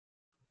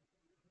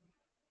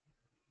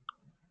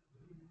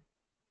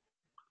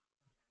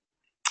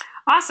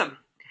Awesome.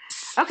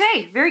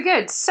 Okay, very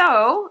good.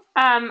 So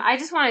I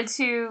just wanted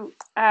to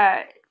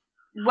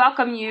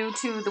welcome you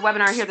to the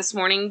webinar here this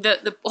morning.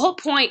 The whole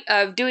point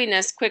of doing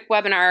this quick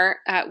webinar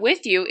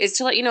with you is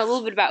to let you know a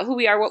little bit about who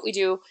we are, what we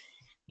do,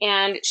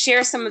 and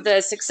share some of the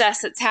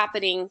success that's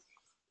happening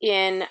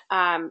in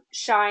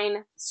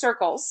Schein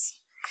circles.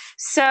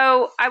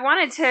 So I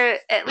wanted to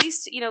at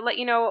least, let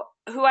you know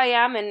who I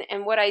am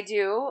and what I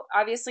do.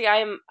 Obviously, I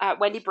am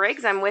Wendy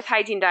Briggs. I'm with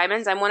Hygiene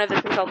Diamonds. I'm one of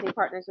the consulting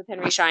partners with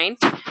Henry Schein.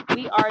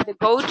 We are the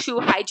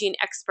go-to hygiene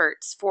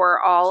experts for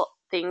all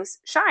things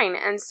Schein.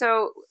 And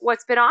so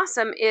what's been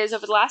awesome is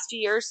over the last few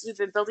years, we've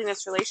been building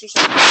this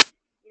relationship.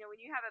 When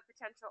you have a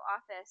potential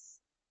office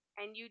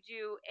and you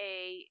do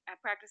a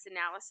practice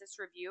analysis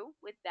review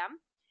with them,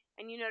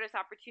 and you notice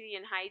opportunity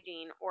in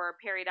hygiene or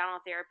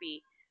periodontal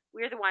therapy,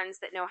 we're the ones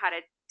that know how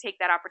to take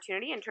that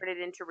opportunity and turn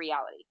it into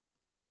reality.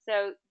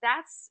 So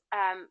that's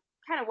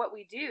kind of what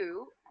we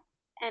do,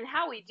 and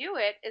how we do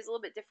it is a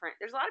little bit different.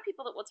 There's a lot of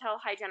people that will tell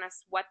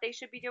hygienists what they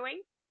should be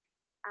doing.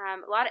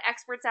 A lot of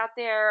experts out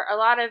there, a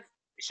lot of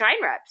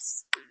Schein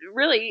reps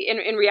really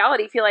in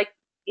reality feel like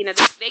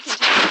they can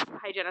tell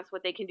hygienists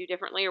what they can do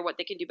differently or what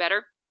they can do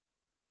better.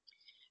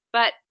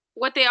 But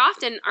what they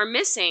often are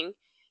missing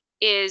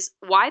is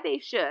why they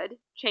should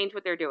change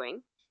what they're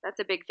doing. That's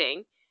a big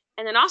thing.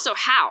 And then also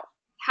how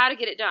to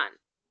get it done,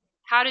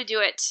 how to do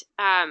it,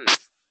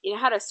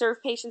 how to serve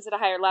patients at a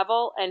higher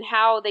level, and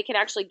how they can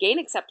actually gain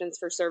acceptance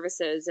for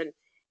services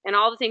and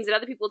all the things that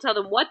other people tell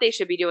them what they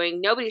should be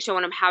doing. Nobody's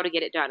showing them how to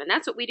get it done. And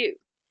that's what we do.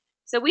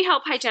 So we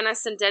help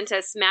hygienists and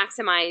dentists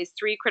maximize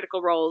three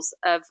critical roles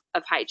of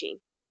hygiene.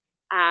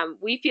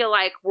 We feel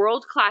like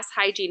world-class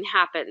hygiene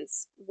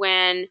happens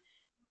when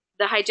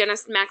the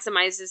hygienist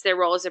maximizes their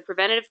role as a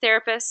preventative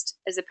therapist,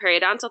 as a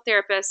periodontal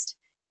therapist,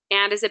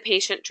 and as a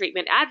patient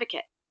treatment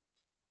advocate.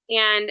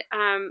 And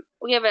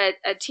we have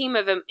a team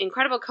of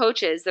incredible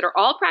coaches that are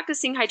all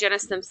practicing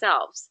hygienists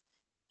themselves,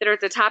 that are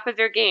at the top of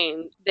their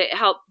game, that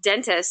help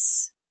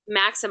dentists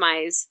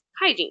maximize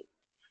hygiene.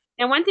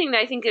 And one thing that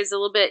I think is a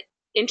little bit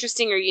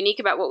interesting or unique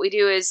about what we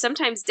do is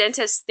sometimes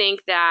dentists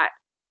think that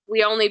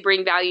we only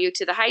bring value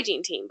to the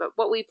hygiene team. But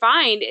what we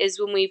find is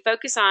when we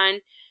focus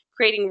on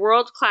creating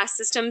world-class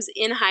systems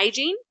in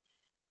hygiene,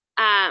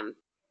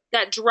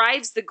 that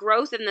drives the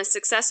growth and the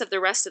success of the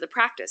rest of the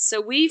practice.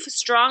 So we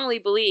strongly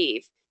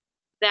believe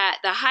that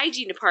the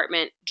hygiene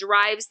department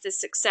drives the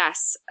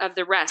success of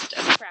the rest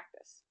of the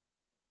practice.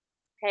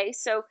 Okay,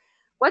 so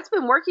what's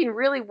been working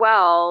really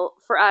well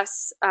for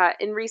us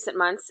in recent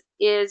months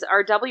is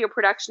our Double Your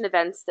Production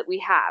events that we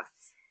have.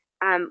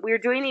 We're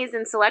doing these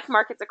in select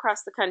markets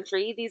across the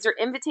country. These are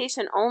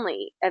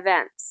invitation-only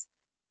events.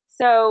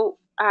 So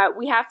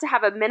we have to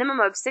have a minimum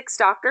of 6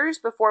 doctors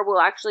before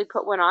we'll actually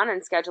put one on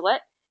and schedule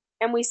it.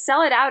 And we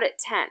sell it out at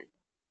 10.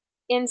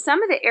 In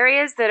some of the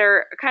areas that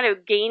are kind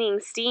of gaining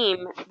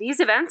steam,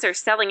 these events are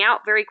selling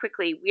out very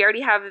quickly. We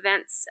already have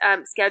events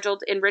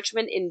scheduled in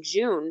Richmond in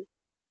June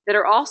that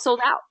are all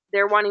sold out.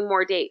 They're wanting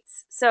more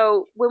dates.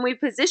 So when we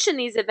position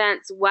these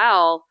events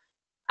well,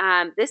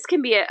 this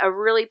can be a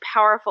really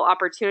powerful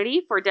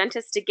opportunity for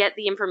dentists to get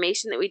the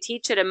information that we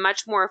teach at a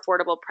much more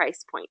affordable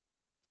price point.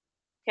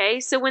 Okay,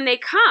 so when they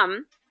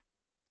come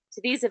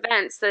to these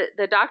events,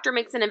 the doctor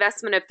makes an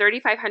investment of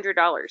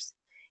 $3,500.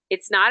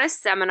 It's not a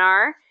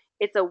seminar,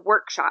 it's a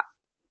workshop.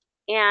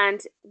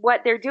 And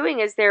what they're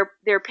doing is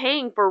they're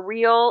paying for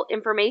real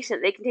information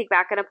that they can take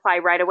back and apply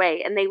right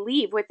away. And they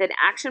leave with an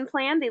action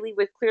plan. They leave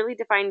with clearly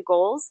defined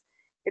goals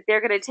that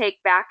they're going to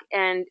take back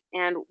and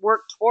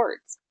work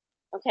towards.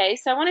 Okay,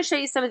 so I want to show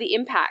you some of the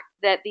impact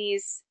that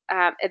these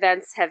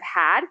events have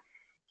had.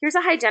 Here's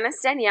a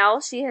hygienist,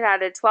 Danielle. She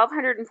had a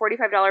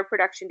 $1,245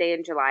 production day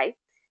in July.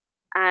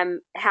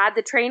 Had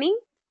the training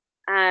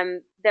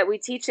that we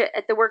teach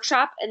at the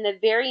workshop, and the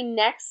very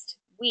next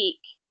week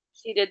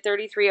she did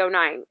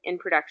 $3,309 in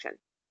production.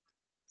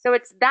 So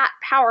it's that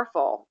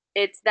powerful.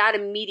 It's that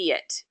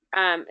immediate,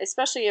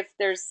 especially if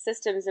there's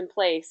systems in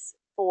place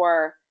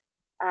for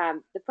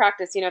the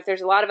practice. If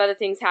there's a lot of other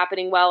things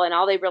happening well and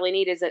all they really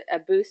need is a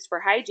boost for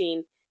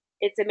hygiene,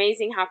 it's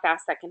amazing how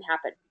fast that can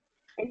happen.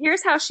 And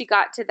here's how she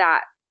got to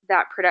that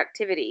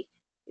productivity.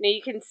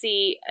 You can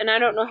see, and I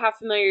don't know how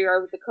familiar you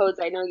are with the codes.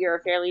 I know you're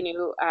a fairly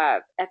new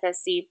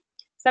FSC.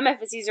 Some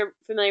FSCs are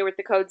familiar with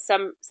the codes,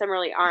 some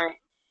really aren't.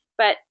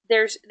 But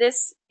there's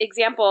this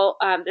example.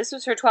 This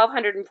was her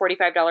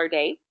 $1,245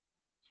 day.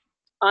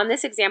 On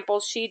this example,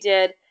 she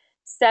did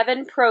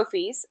 7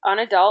 prophies on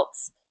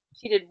adults.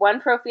 She did 1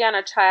 prophy on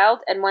a child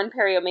and 1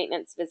 perio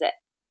maintenance visit.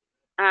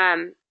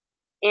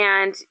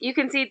 And you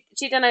can see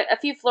she'd done a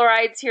few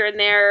fluorides here and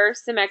there,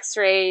 some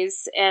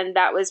x-rays, and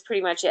that was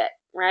pretty much it,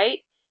 right?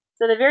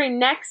 So the very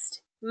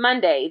next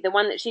Monday, the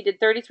one that she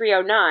did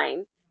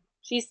 $3,309,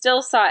 she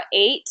still saw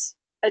 8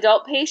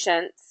 adult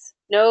patients,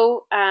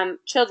 no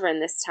children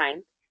this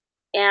time,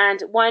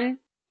 and 1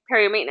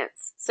 perio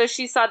maintenance. So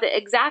she saw the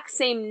exact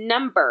same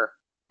number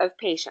of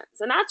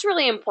patients. And that's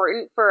really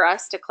important for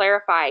us to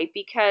clarify,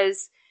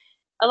 because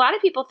a lot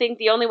of people think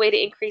the only way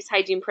to increase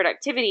hygiene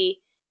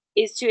productivity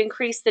is to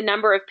increase the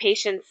number of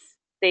patients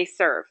they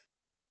serve.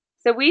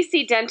 So we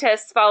see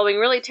dentists following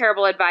really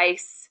terrible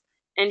advice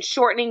and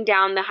shortening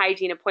down the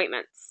hygiene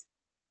appointments.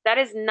 That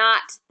is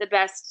not the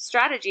best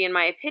strategy, in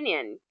my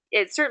opinion.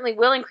 It certainly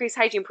will increase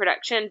hygiene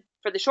production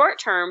for the short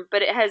term,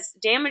 but it has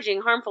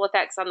damaging, harmful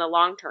effects on the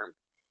long term.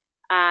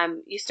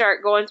 You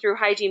start going through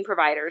hygiene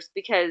providers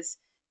because,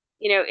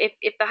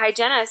 if the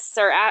hygienists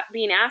are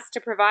being asked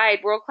to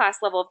provide world-class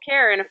level of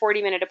care in a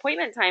 40-minute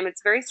appointment time,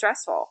 it's very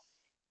stressful.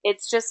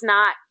 It's just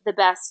not the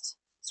best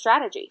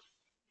strategy.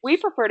 We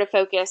prefer to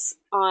focus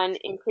on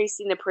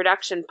increasing the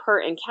production per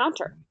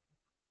encounter.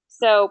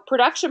 So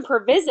production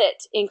per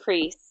visit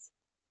increase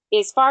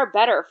is far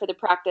better for the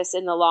practice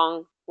in the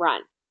long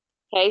run.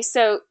 Okay,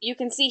 so you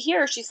can see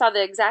here she saw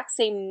the exact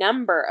same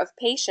number of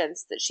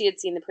patients that she had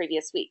seen the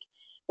previous week.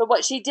 But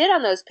what she did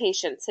on those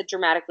patients had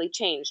dramatically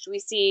changed. We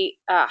see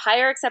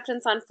higher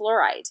acceptance on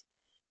fluoride.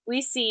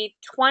 We see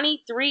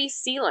 23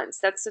 sealants.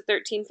 That's the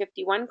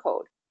 1351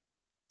 code.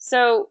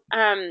 So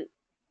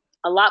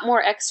a lot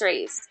more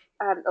x-rays,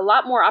 a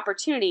lot more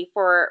opportunity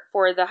for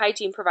the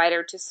hygiene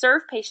provider to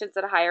serve patients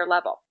at a higher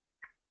level.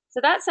 So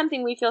that's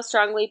something we feel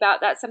strongly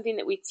about. That's something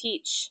that we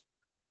teach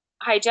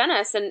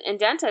hygienists and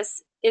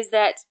dentists, is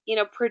that,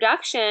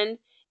 production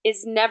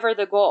is never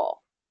the goal.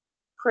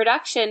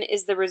 Production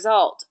is the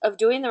result of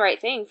doing the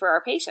right thing for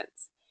our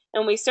patients.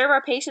 And when we serve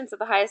our patients at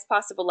the highest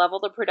possible level,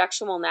 the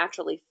production will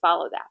naturally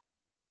follow that.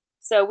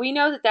 So we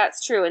know that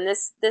that's true, and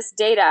this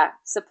data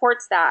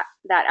supports that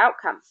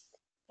outcome.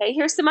 Okay,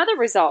 here's some other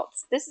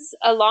results. This is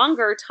a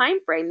longer time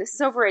frame. This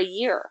is over a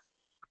year.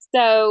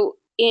 So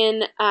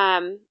in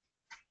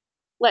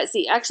let's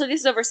see, actually this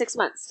is over 6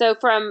 months. So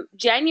from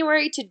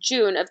January to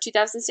June of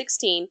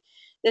 2016,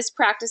 this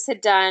practice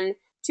had done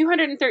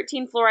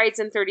 213 fluorides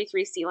and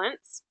 33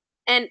 sealants.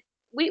 And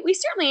we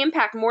certainly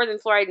impact more than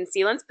fluoride and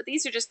sealants, but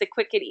these are just the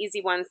quick and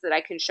easy ones that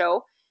I can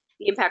show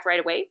the impact right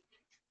away.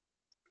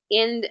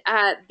 In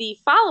the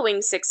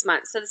following 6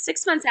 months, so the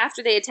 6 months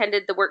after they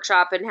attended the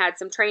workshop and had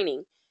some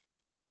training,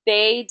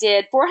 they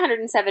did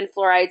 407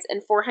 fluorides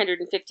and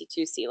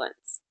 452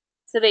 sealants.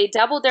 So they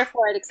doubled their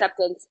fluoride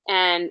acceptance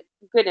and,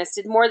 goodness,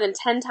 did more than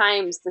 10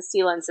 times the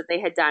sealants that they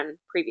had done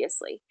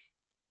previously.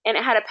 And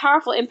it had a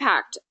powerful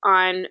impact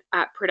on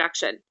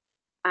production.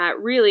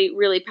 Really,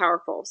 really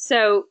powerful.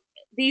 So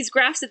these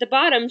graphs at the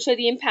bottom show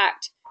the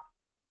impact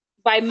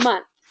by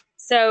month.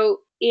 So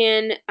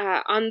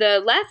on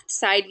the left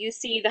side, you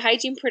see the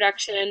hygiene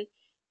production.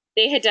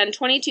 They had done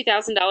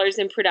 $22,000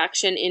 in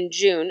production in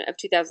June of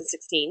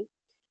 2016.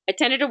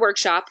 Attended a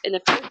workshop. In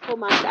the first full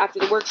month after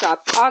the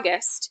workshop,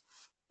 August,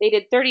 they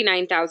did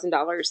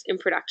 $39,000 in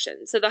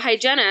production. So the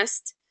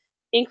hygienists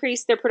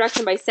increased their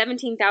production by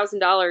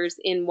 $17,000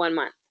 in 1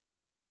 month.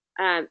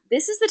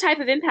 This is the type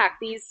of impact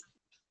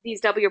these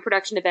double your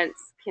production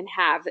events can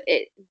have.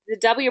 The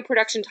double your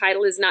production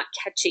title is not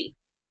catchy.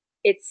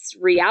 It's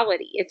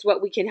reality. It's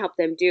what we can help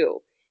them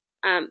do.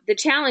 The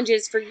challenge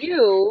is for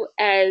you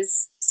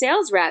as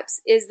sales reps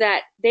is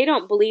that they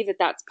don't believe that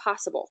that's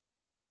possible.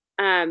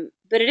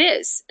 But it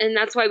is. And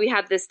that's why we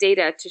have this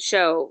data to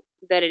show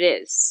that it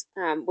is.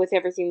 With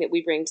everything that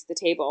we bring to the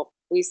table,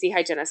 we see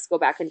hygienists go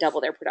back and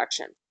double their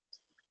production.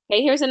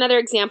 Okay, here's another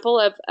example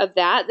of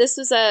that. This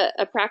was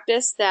a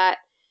practice that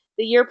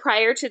the year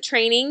prior to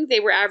training, they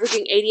were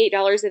averaging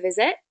 $88 a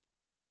visit.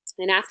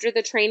 And after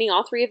the training,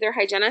 all three of their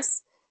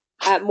hygienists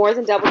more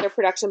than doubled their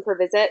production per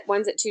visit.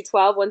 One's at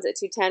 212, one's at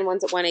 210,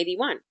 one's at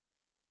 181.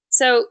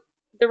 So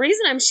the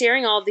reason I'm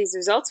sharing all of these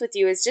results with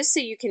you is just so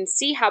you can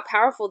see how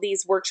powerful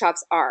these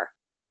workshops are.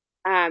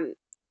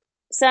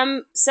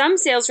 Some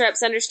sales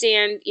reps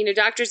understand,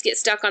 doctors get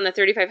stuck on the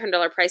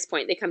 $3,500 price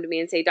point. They come to me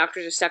and say,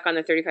 doctors are stuck on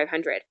the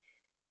 $3,500.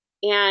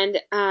 And,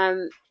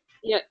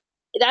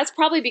 that's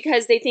probably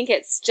because they think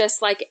it's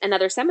just like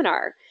another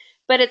seminar,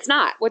 but it's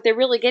not. What they're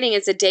really getting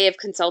is a day of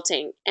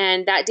consulting,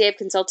 and that day of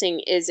consulting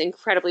is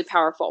incredibly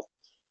powerful.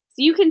 So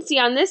you can see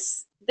on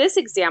this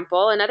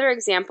example, another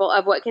example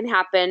of what can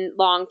happen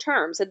long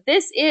term. So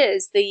this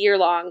is the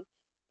year-long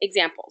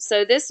example.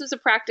 So this was a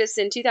practice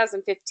in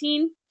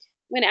 2015. I'm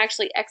going to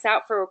actually X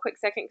out for a quick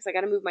second because I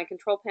got to move my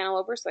control panel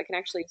over so I can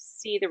actually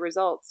see the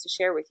results to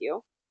share with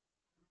you.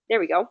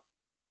 There we go.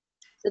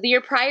 So the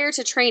year prior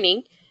to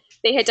training,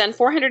 they had done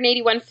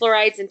 481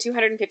 fluorides and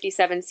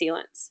 257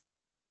 sealants.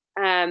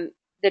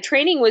 The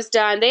training was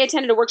done, they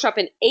attended a workshop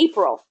in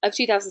April of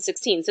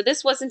 2016. So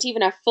this wasn't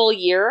even a full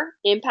year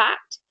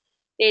impact.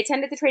 They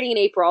attended the training in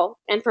April,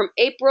 and from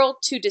April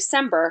to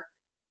December,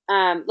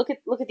 look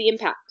at the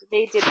impact.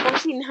 They did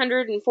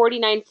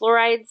 1,449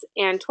 fluorides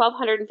and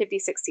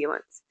 1,256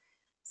 sealants.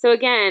 So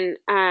again,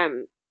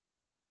 an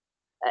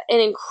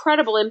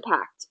incredible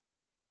impact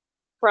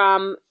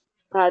from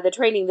the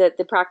training that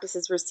the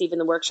practices receive in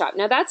the workshop.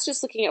 Now that's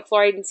just looking at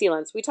fluoride and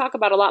sealants. We talk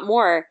about a lot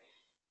more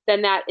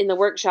than that in the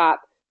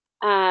workshop.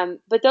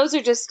 But those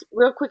are just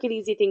real quick and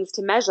easy things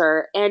to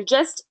measure. And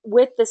just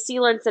with the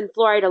sealants and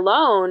fluoride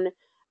alone,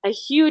 a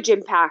huge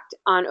impact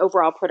on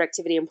overall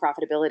productivity and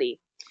profitability.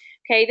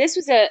 Okay, this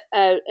was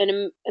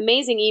an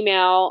amazing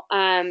email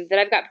that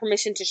I've got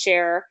permission to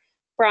share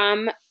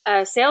from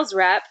a sales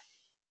rep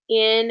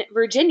in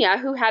Virginia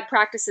who had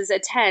practices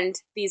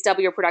attend these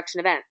double your production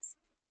events.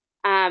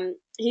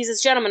 He's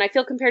this gentleman. I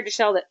feel compelled to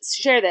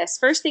share this.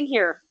 First thing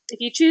here, if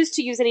you choose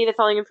to use any of the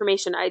following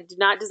information, I do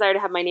not desire to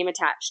have my name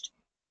attached.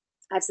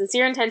 I have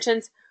sincere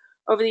intentions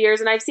over the years,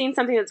 and I've seen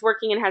something that's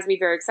working and has me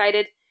very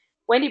excited.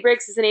 Wendy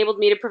Briggs has enabled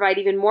me to provide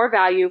even more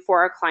value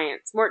for our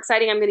clients. More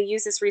exciting, I'm going to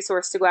use this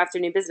resource to go after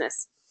new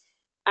business.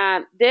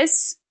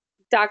 This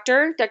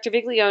Dr.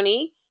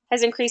 Viglione,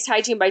 has increased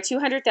hygiene by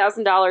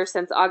 $200,000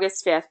 since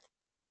August 5th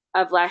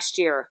of last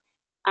year.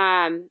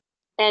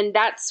 And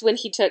that's when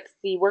he took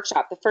the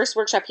workshop. The first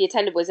workshop he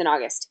attended was in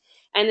August.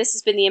 And this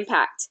has been the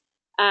impact.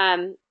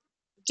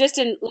 Just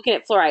in looking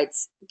at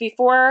fluorides,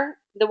 before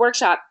the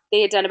workshop,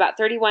 they had done about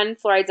 31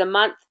 fluorides a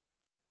month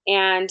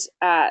and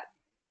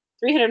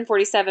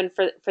 347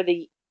 for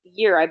the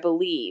year, I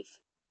believe.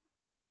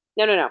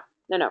 No.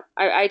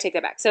 I take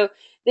that back. So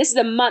this is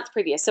the month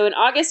previous. So in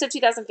August of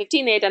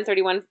 2015, they had done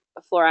 31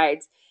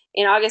 fluorides.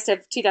 In August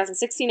of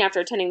 2016, after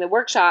attending the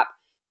workshop,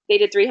 they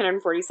did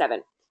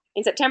 347.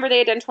 In September, they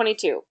had done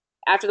 22.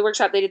 After the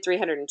workshop, they did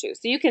 302.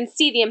 So you can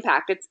see the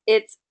impact.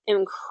 It's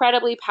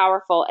incredibly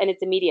powerful, and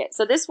it's immediate.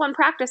 So this one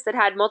practice that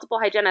had multiple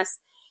hygienists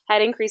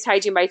had increased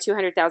hygiene by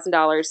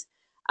 $200,000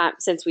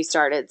 since we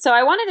started. So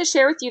I wanted to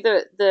share with you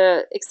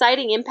the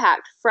exciting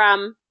impact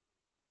from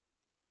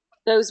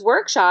those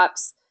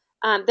workshops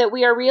that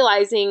we are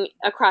realizing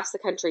across the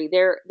country.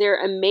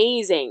 They're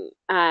amazing,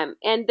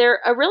 and they're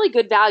a really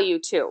good value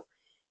too.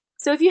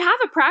 So if you have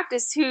a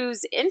practice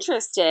who's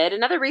interested,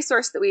 another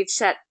resource that we've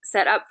set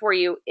up for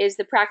you is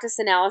the Practice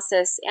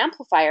Analysis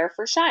Amplifier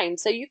for Schein.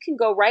 So you can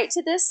go right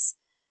to this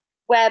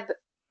web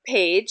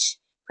page,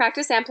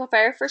 Practice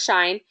Amplifier for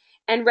Schein,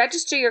 and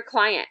register your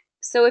client.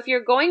 So if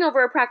you're going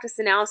over a practice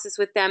analysis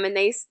with them and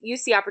you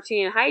see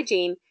opportunity in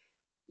hygiene,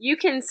 you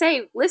can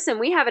say, listen,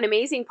 we have an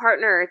amazing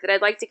partner that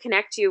I'd like to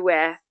connect you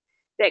with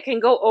that can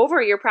go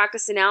over your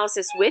practice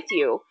analysis with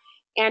you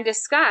and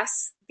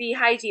discuss the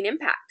hygiene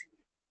impact.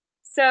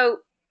 So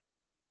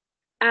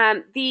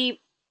the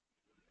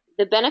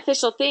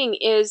beneficial thing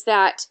is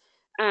that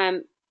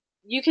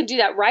you can do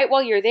that right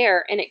while you're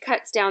there, and it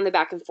cuts down the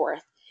back and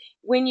forth.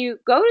 When you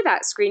go to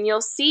that screen, you'll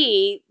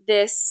see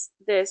this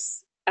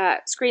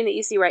screen that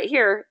you see right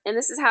here, and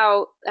this is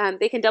how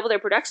they can double their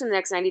production in the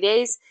next 90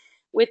 days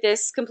with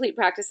this complete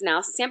practice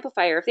analysis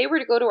amplifier. If they were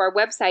to go to our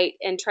website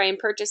and try and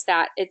purchase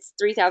that, it's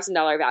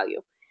 $3,000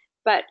 value.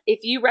 But if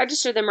you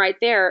register them right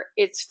there,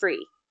 it's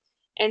free.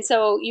 And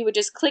so you would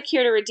just click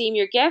here to redeem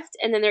your gift,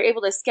 and then they're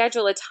able to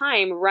schedule a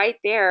time right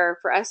there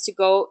for us to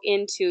go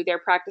into their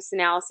practice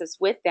analysis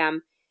with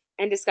them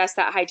and discuss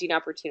that hygiene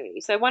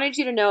opportunity. So I wanted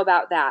you to know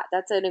about that.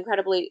 That's an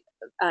incredibly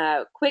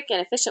quick and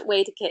efficient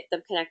way to get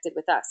them connected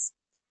with us.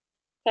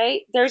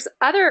 Okay, there's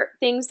other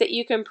things that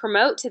you can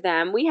promote to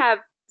them. We have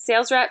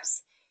sales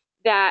reps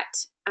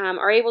that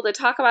are able to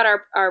talk about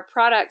our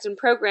product and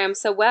program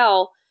so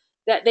well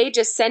that they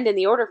just send in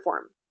the order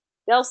form.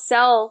 They'll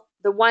sell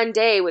the one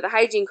day with a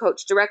hygiene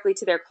coach directly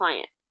to their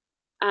client.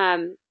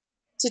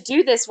 To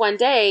do this one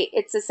day,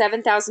 it's a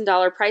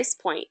 $7,000 price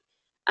point.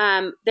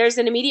 There's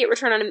an immediate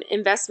return on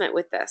investment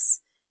with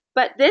this.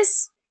 But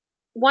this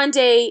one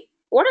day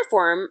order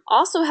form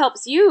also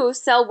helps you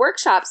sell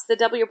workshops, the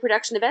double your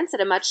production events, at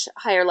a much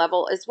higher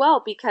level as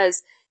well,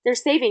 because they're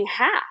saving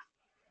half.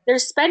 They're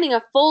spending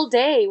a full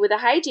day with a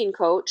hygiene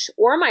coach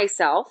or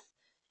myself,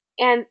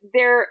 and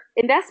their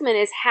investment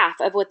is half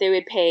of what they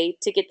would pay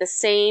to get the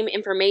same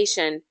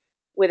information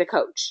with a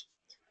coach.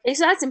 Okay,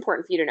 so that's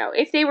important for you to know.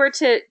 If they were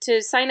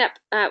to sign up,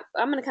 I'm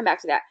going to come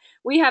back to that.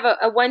 We have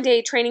a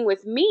one-day training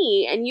with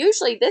me, and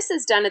usually this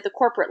is done at the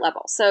corporate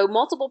level. So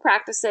multiple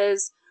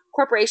practices,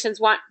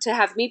 corporations want to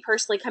have me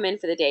personally come in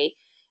for the day,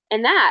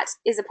 and that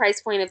is a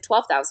price point of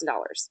 $12,000.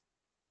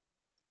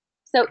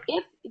 So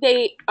if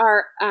they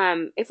are,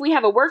 if we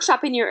have a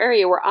workshop in your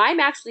area where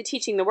I'm actually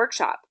teaching the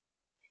workshop,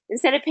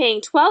 instead of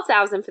paying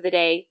 $12,000 for the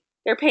day,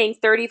 they're paying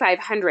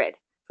 $3,500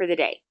 for the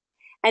day.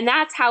 And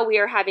that's how we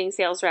are having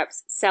sales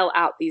reps sell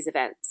out these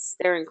events.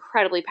 They're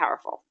incredibly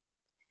powerful.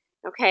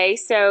 Okay,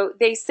 so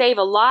they save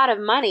a lot of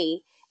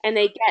money and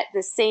they get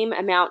the same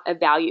amount of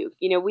value.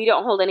 You know, we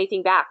don't hold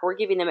anything back. We're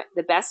giving them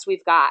the best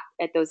we've got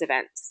at those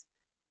events.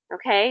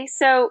 Okay,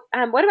 so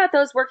what about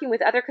those working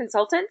with other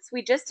consultants?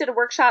 We just did a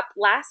workshop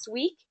last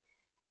week.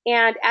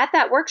 And at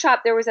that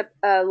workshop, there was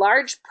a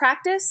large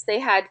practice. They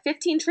had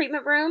 15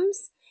 treatment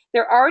rooms.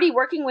 They're already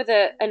working with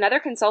another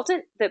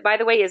consultant that, by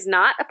the way, is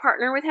not a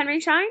partner with Henry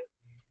Schein.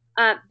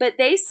 But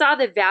they saw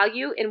the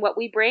value in what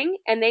we bring,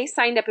 and they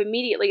signed up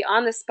immediately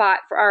on the spot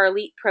for our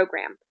Elite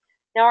program.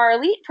 Now, our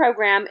Elite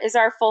program is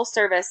our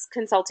full-service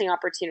consulting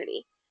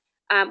opportunity.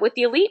 With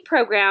the Elite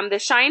program, the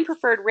Schein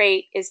preferred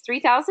rate is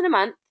 $3,000 a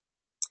month.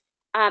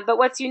 But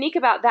what's unique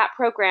about that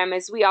program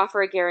is we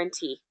offer a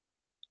guarantee.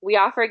 We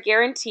offer a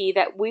guarantee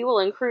that we will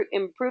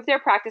improve their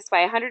practice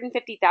by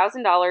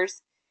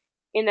 $150,000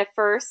 in the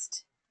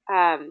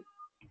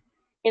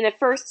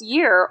first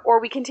year,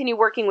 or we continue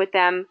working with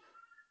them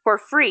for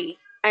free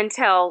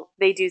until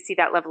they do see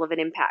that level of an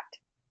impact.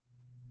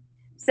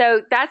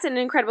 So that's an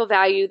incredible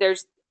value.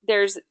 There's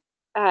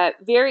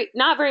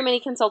not very many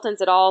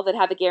consultants at all that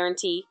have a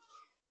guarantee.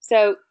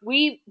 So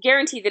we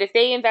guarantee that if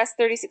they invest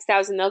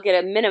 $36,000, they'll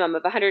get a minimum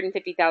of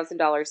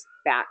 $150,000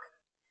 back.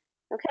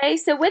 Okay,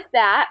 so with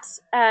that,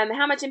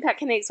 how much impact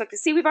can they expect to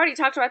see? We've already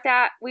talked about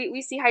that.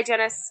 We see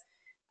hygienists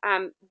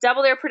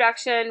double their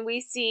production. We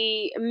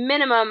see a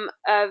minimum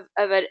of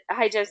a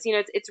hygienist. You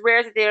know, it's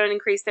rare that they don't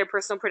increase their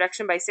personal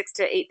production by $6,000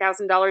 to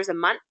 $8,000 a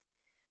month.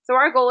 So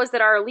our goal is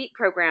that our elite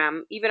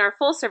program, even our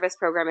full service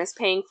program, is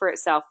paying for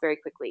itself very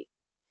quickly.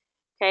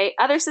 Okay,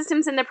 other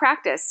systems in the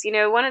practice. You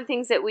know, one of the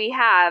things that we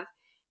have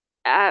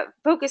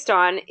focused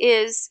on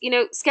is, you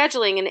know,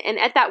 scheduling. And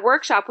at that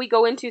workshop, we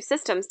go into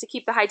systems to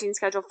keep the hygiene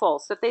schedule full.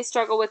 So if they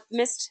struggle with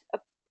missed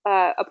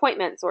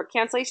appointments or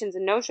cancellations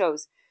and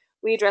no-shows,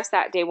 we address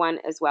that day one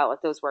as well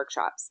at those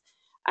workshops.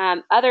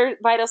 Other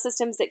vital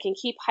systems that can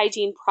keep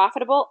hygiene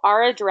profitable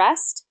are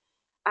addressed.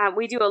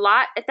 We do a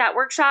lot at that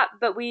workshop,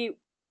 but we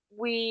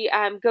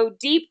go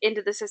deep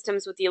into the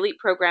systems with the elite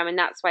program, and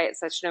that's why it's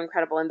such an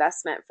incredible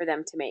investment for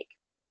them to make.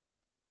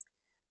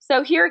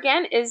 So here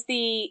again is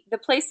the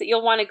place that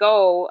you'll want to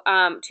go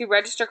to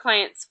register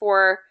clients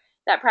for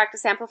that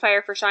practice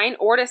amplifier for Schein,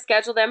 or to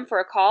schedule them for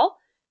a call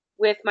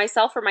with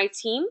myself or my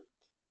team.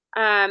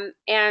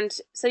 And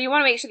so you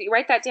want to make sure that you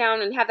write that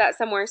down and have that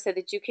somewhere so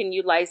that you can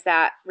utilize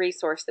that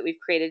resource that we've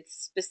created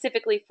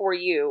specifically for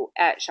you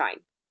at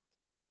Schein.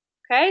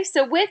 Okay,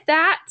 so with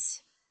that,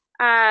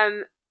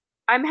 I'm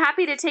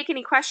happy to take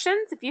any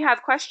questions. If you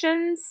have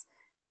questions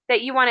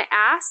that you want to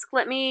ask,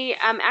 let me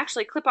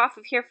actually clip off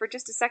of here for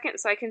just a second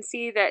so I can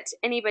see that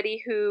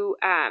anybody who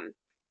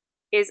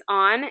is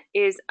on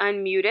is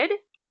unmuted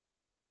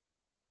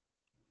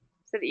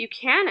so that you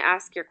can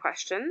ask your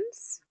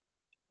questions.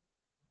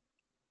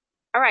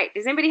 All right,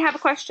 does anybody have a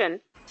question?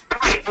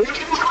 Okay,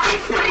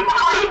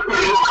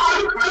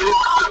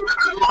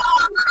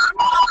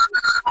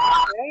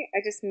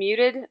 I just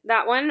muted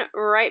that one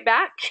right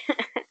back.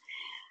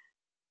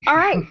 All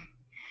right.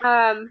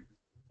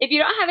 If you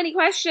don't have any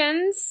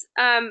questions,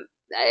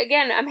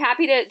 again, I'm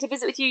happy to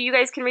visit with you. You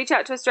guys can reach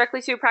out to us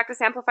directly through Practice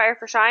Amplifier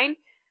for Schein.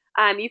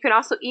 You can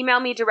also email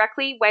me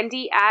directly,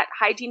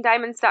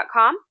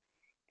 wendy@hygienediamonds.com,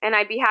 and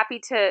I'd be happy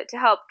to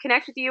help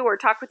connect with you or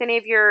talk with any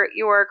of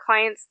your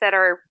clients that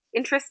are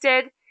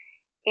interested.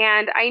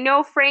 And I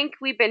know, Frank,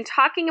 we've been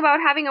talking about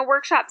having a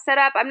workshop set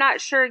up. I'm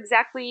not sure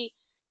exactly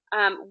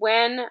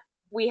when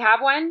we have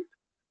one,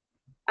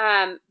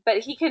 but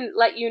he can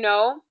let you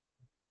know.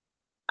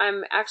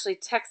 I'm actually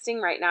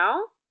texting right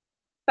now.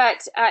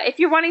 But if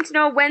you're wanting to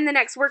know when the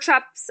next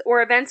workshops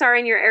or events are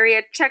in your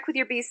area, check with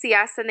your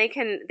BCS, and they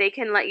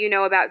can let you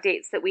know about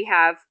dates that we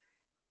have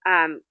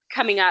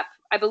coming up.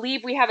 I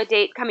believe we have a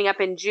date coming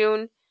up in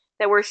June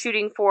that we're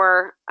shooting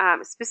for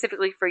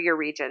specifically for your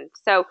region.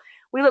 So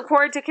we look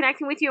forward to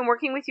connecting with you and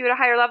working with you at a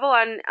higher level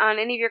on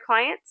any of your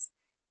clients.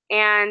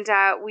 And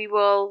we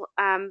will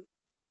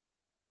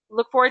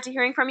look forward to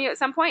hearing from you at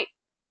some point.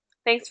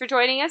 Thanks for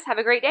joining us. Have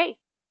a great day.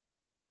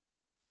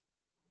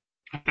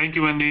 Thank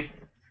you, Wendy.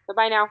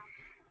 Bye-bye now.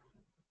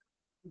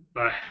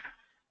 Bye.